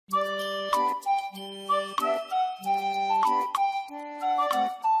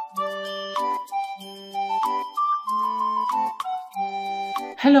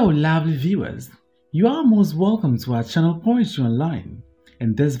Hello lovely viewers, you are most welcome to our channel Poetry Online.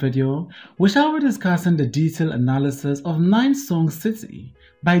 In this video, we shall be discussing the detailed analysis of Nightsong City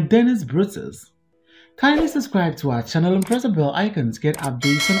by Brutus. Kindly subscribe to our channel and press the bell icon to get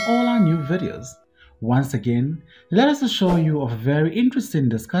updates on all our new videos. Once again, let us assure you of a very interesting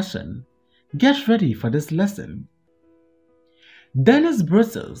discussion. Get ready for this lesson.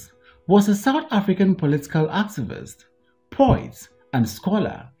 Brutus was a South African political activist, poet, and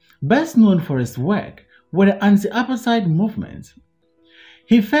scholar, best known for his work with the anti-apartheid movement.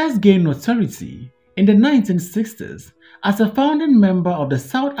 He first gained notoriety in the 1960s as a founding member of the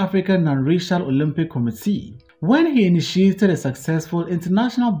South African Non-Racial Olympic Committee when he initiated a successful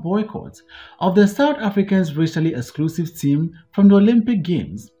international boycott of the South Africans' racially exclusive team from the Olympic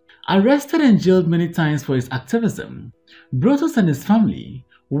Games. Arrested and jailed many times for his activism, Brutus and his family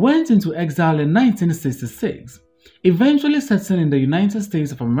went into exile in 1966, eventually settling in the United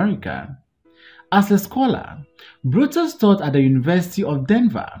States of America. As a scholar, Brutus taught at the University of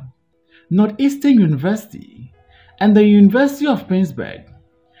Denver, Northeastern University, and the University of Pittsburgh,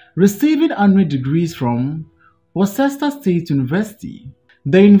 receiving honorary degrees from Worcester State University,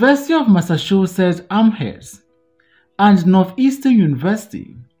 the University of Massachusetts Amherst, and Northeastern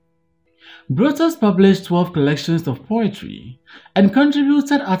University. Brutus published 12 collections of poetry and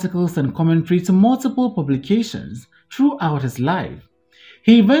contributed articles and commentary to multiple publications throughout his life.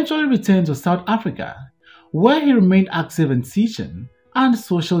 He eventually returned to South Africa, where he remained active in teaching and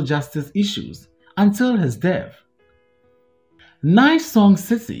social justice issues until his death. Nightsong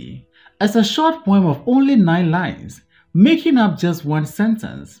City is a short poem of only 9 lines, making up just one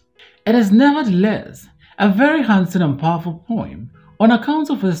sentence. It is nevertheless a very handsome and powerful poem on account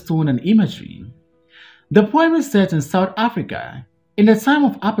of its tone and imagery. The poem is set in South Africa in the time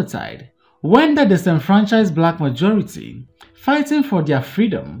of apartheid, when the disenfranchised black majority, fighting for their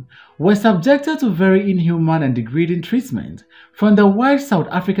freedom, were subjected to very inhuman and degrading treatment from the white South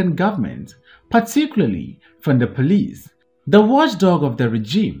African government, particularly from the police, the watchdog of the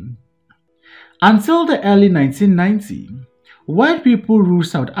regime. Until the early 1990s, white people ruled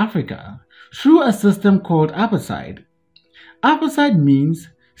South Africa through a system called apartheid. Apartheid means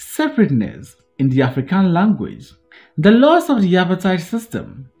separateness in the African language. The laws of the apartheid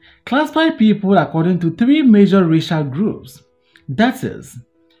system classify people according to 3 major racial groups, that is,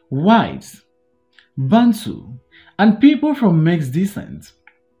 whites, Bantu, and people from mixed descent.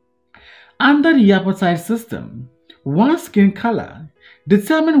 Under the apartheid system, one's skin color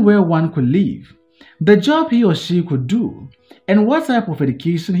determined where one could live, the job he or she could do, and what type of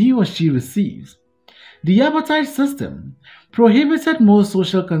education he or she receives. The apartheid system prohibited most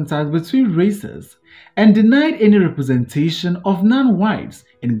social contact between races and denied any representation of non-whites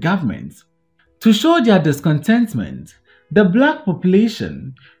in government. To show their discontentment, the black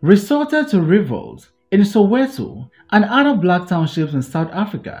population resorted to revolt in Soweto and other black townships in South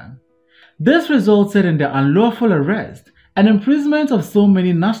Africa. This resulted in the unlawful arrest and imprisonment of so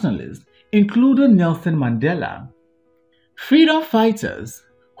many nationalists, including Nelson Mandela. Freedom fighters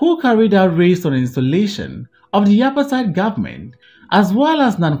who carried out raids on the installation of the apartheid government, as well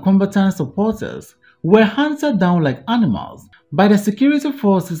as non-combatant supporters, were hunted down like animals by the security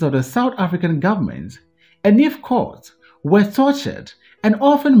forces of the South African government, and if caught, were tortured and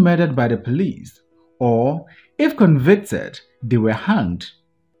often murdered by the police, or, if convicted, they were hanged.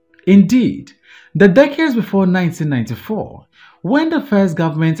 Indeed, the decades before 1994, when the first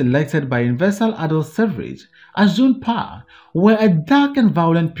government elected by universal adult suffrage assumed power, were a dark and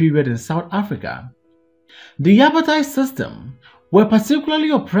violent period in South Africa. The apartheid system were particularly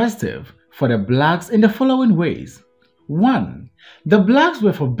oppressive for the blacks in the following ways. 1. The blacks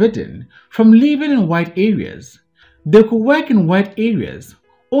were forbidden from living in white areas. They could work in white areas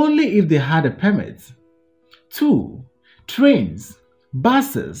only if they had a permit. 2. Trains,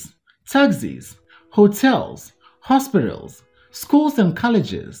 buses, taxis, hotels, hospitals, schools and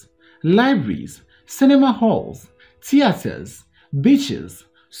colleges, libraries, cinema halls, theaters, beaches,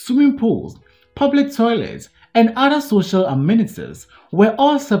 swimming pools, public toilets, and other social amenities were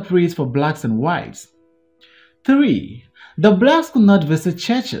all separate for blacks and whites. 3. The blacks could not visit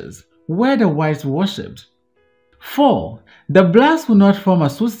churches where the whites worshipped. 4. The blacks could not form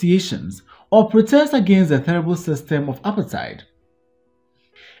associations or protest against the terrible system of apartheid.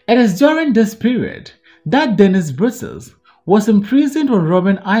 It is during this period that Brutus was imprisoned on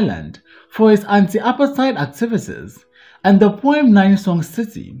Robben Island for his anti-apartheid activities, and the poem Nightsong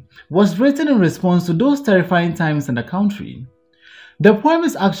City was written in response to those terrifying times in the country. The poem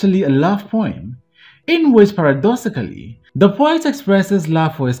is actually a love poem, in which paradoxically, the poet expresses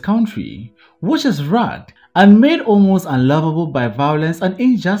love for his country, which is wracked and made almost unlovable by violence and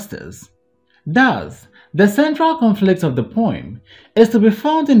injustice. Thus, the central conflict of the poem is to be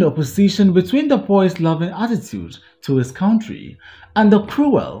found in the opposition between the poet's loving attitude to his country and the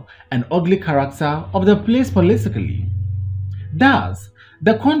cruel and ugly character of the place politically. Thus,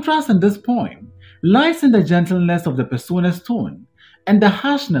 the contrast in this poem lies in the gentleness of the persona's tone and the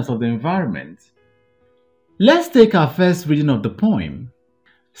harshness of the environment. Let's take our first reading of the poem.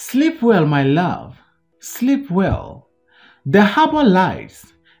 Sleep well, my love, sleep well. The harbor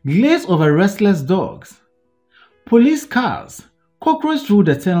lights glaze over restless dogs. Police cars cockroach through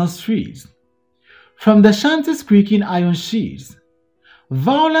the tunnel streets. From the shanties creaking iron sheets,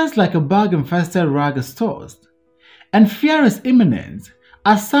 violence like a bug-infested rag is tossed, and fear is imminent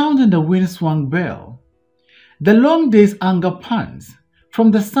as sound in the wind-swung bell. The long day's anger pants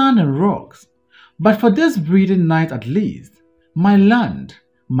from the sand and rocks, but for this breathing night at least, my land,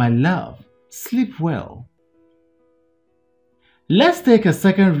 my love, sleep well. Let's take a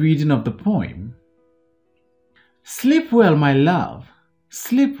second reading of the poem. Sleep well, my love,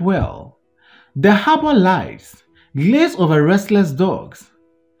 sleep well. The harbor lights glaze over restless dogs.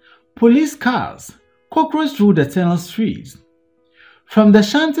 Police cars cockroach through the tunnel streets. From the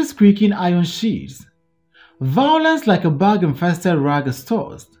shanties creaking iron sheets, violence like a bug-infested rag is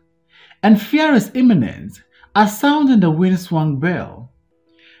tossed, and fear is imminent as sound in the wind-swung bell.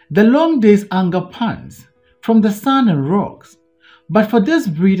 The long day's anger pants from the sand and rocks, but for this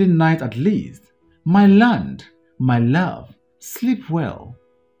breathing night at least, my land, my love, sleep well.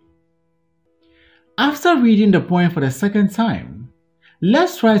 After reading the poem for the second time,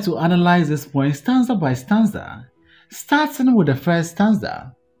 let's try to analyze this poem stanza by stanza, starting with the first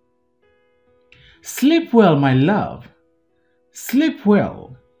stanza. Sleep well, my love, sleep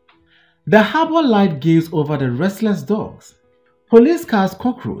well. The harbor light gazes over the restless dogs. Police cars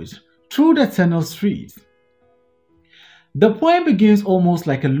cockroach through the tunnel streets. The poem begins almost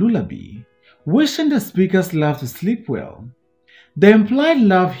like a lullaby, wishing the speaker's love to sleep well. The implied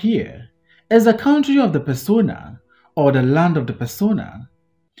love here is the country of the persona or the land of the persona.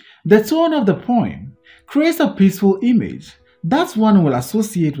 The tone of the poem creates a peaceful image that one will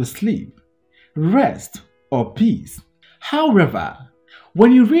associate with sleep, rest, or peace. However,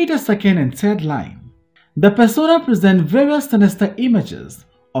 when you read the second and third line, the persona presents various sinister images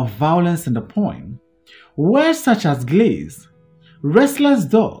of violence in the poem. Words such as glaze, restless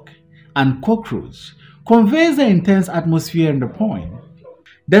dog, and cockroach conveys the intense atmosphere in the poem.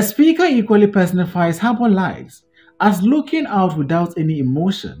 The speaker equally personifies harbor lights as looking out without any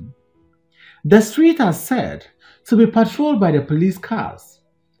emotion. The street are said to be patrolled by the police cars,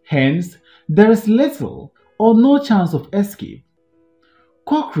 hence there is little or no chance of escape.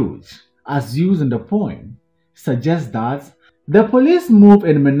 Cockroach, as used in the poem, suggests that the police move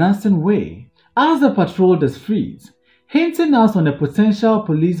in a menacing way as they patrol the streets, hinting us on the potential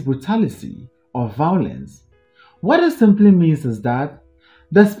police brutality or violence. What it simply means is that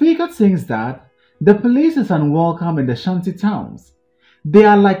the speaker thinks that the police is unwelcome in the shanty towns. They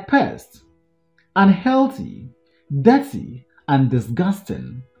are like pests, unhealthy, dirty, and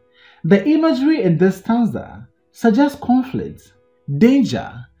disgusting. The imagery in this stanza suggests conflict,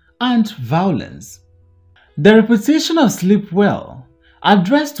 danger, and violence. The repetition of sleep well,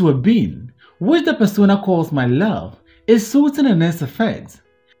 addressed to a being which the persona calls my love, is soothing in its effect.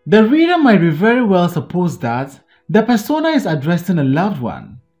 The reader might be very well suppose that the persona is addressing a loved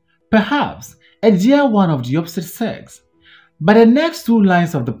one, perhaps a dear one of the opposite sex. But the next two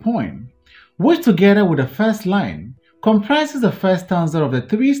lines of the poem, which together with the first line comprises the first stanza of the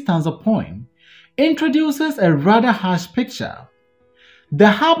three-stanza poem, introduces a rather harsh picture. The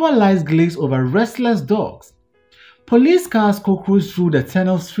harbor lights glaze over restless dogs. Police cars cockroach through the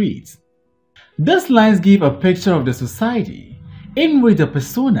tunnel streets. These lines give a picture of the society in which the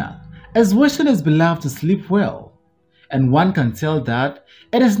persona is wishing his beloved to sleep well, and one can tell that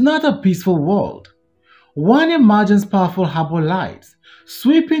it is not a peaceful world. One imagines powerful harbor lights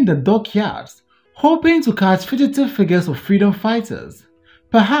sweeping the dockyards, hoping to catch fugitive figures of freedom fighters,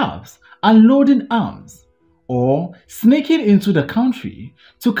 perhaps unloading arms, or sneaking into the country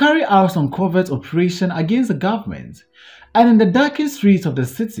to carry out some covert operation against the government. And in the darkest streets of the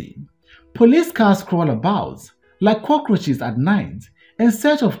city, police cars crawl about like cockroaches at night in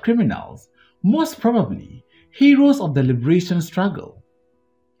search of criminals, most probably heroes of the liberation struggle.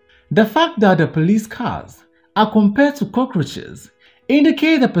 The fact that the police cars are compared to cockroaches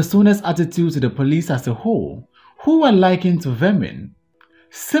indicates the persona's attitude to the police as a whole, who are likened to vermin.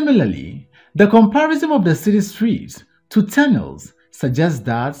 Similarly, the comparison of the city streets to tunnels suggests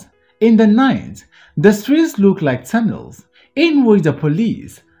that, in the night, the streets look like tunnels in which the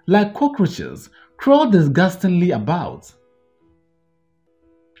police, like cockroaches, crawl disgustingly about.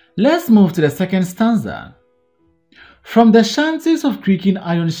 Let's move to the second stanza. From the shanties of creaking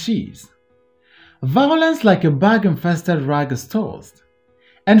iron sheets, violence like a bag-infested rag is tossed,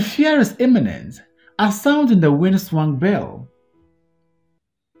 and fear is imminent as sound in the wind-swung bell.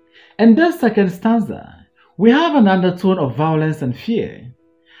 In this second stanza, we have an undertone of violence and fear.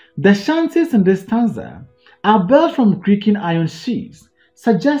 The shanties in this stanza are built from creaking iron sheets,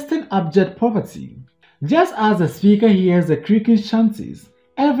 suggesting abject poverty. Just as the speaker hears the creaking shanties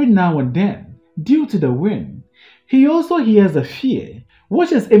every now and then due to the wind, he also hears the fear,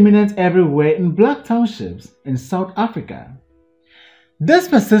 which is imminent everywhere in black townships in South Africa. This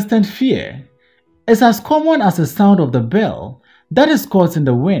persistent fear is as common as the sound of the bell that is caught in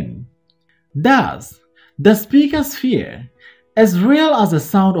the wind. Thus, the speaker's fear is real as the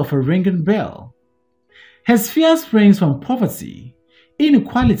sound of a ringing bell. His fear springs from poverty,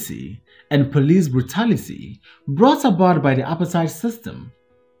 inequality, and police brutality brought about by the apartheid system.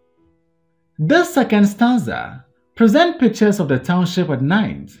 This second stanza presents pictures of the township at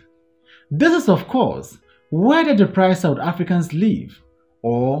night. This is, of course, where the deprived South Africans live,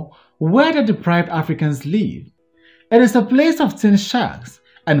 or where the deprived Africans live. It is a place of tin shacks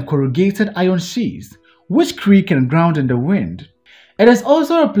and corrugated iron sheets which creak and ground in the wind. It is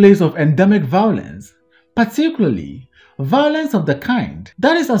also a place of endemic violence, particularly violence of the kind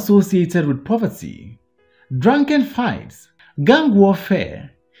that is associated with poverty, drunken fights, gang warfare,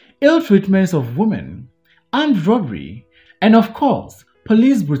 ill treatments of women, armed robbery, and of course,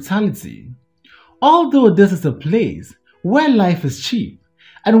 police brutality. Although this is a place where life is cheap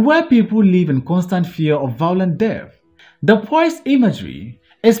and where people live in constant fear of violent death, the poet's imagery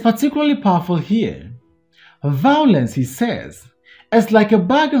is particularly powerful here. Violence, he says, is like a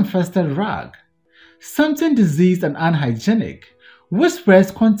bag-infested rag, something diseased and unhygienic, which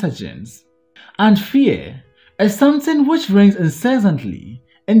spreads contagions. And fear is something which rings incessantly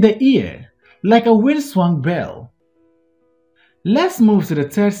in the ear like a wind-swung bell. Let's move to the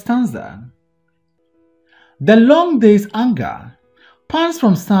third stanza. The long day's anger pants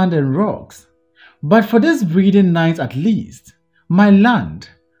from sand and rocks, but for this breathing night at least, my land,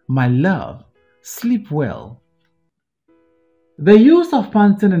 my love, sleep well. The use of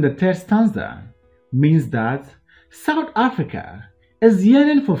panting in the third stanza means that South Africa is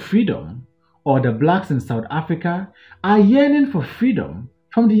yearning for freedom, or the blacks in South Africa are yearning for freedom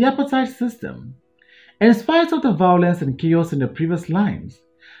from the apartheid system. In spite of the violence and chaos in the previous lines,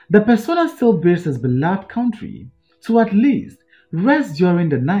 the persona still bids his beloved country to at least rest during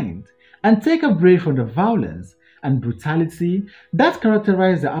the night and take a break from the violence and brutality that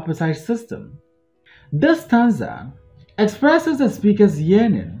characterize the apartheid system. This stanza expresses the speaker's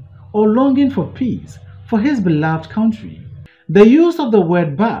yearning or longing for peace for his beloved country. The use of the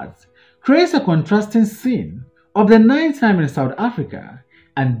word but creates a contrasting scene of the nighttime in South Africa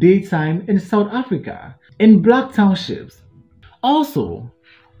and daytime in South Africa in black townships. Also,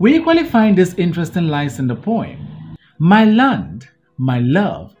 we equally find this interesting lines in the poem. My land, my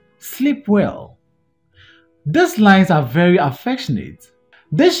love, sleep well. These lines are very affectionate.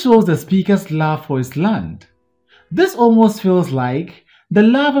 This shows the speaker's love for his land. This almost feels like the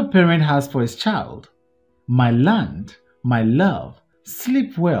love a parent has for his child. My land, my love,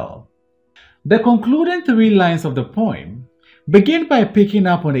 sleep well. The concluding three lines of the poem begin by picking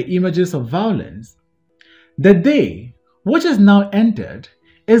up on the images of violence. The day, which is now ended,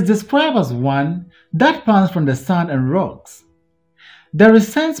 is described as one that pans from the sand and rocks. The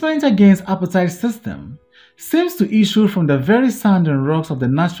resentment against apartheid system seems to issue from the very sand and rocks of the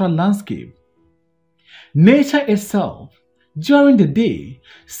natural landscape. Nature itself, during the day,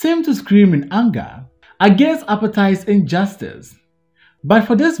 seemed to scream in anger against apartheid's injustice. But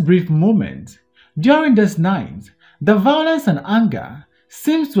for this brief moment, during this night, the violence and anger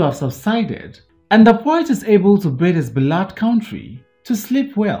seems to have subsided, and the poet is able to bid his beloved country to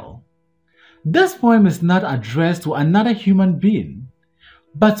sleep well. This poem is not addressed to another human being,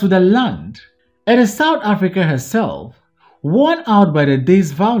 but to the land. It is South Africa herself, worn out by the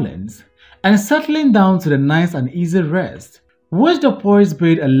day's violence and settling down to the night's uneasy rest, which the poet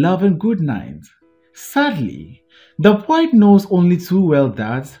bade a loving good night. Sadly, the poet knows only too well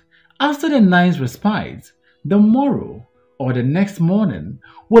that after the night's respite, the morrow or the next morning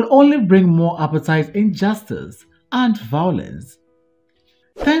will only bring more apartheid injustice and violence.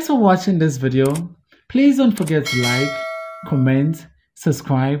 Thanks for watching this video. Please don't forget to like, comment,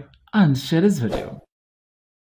 subscribe, and share this video.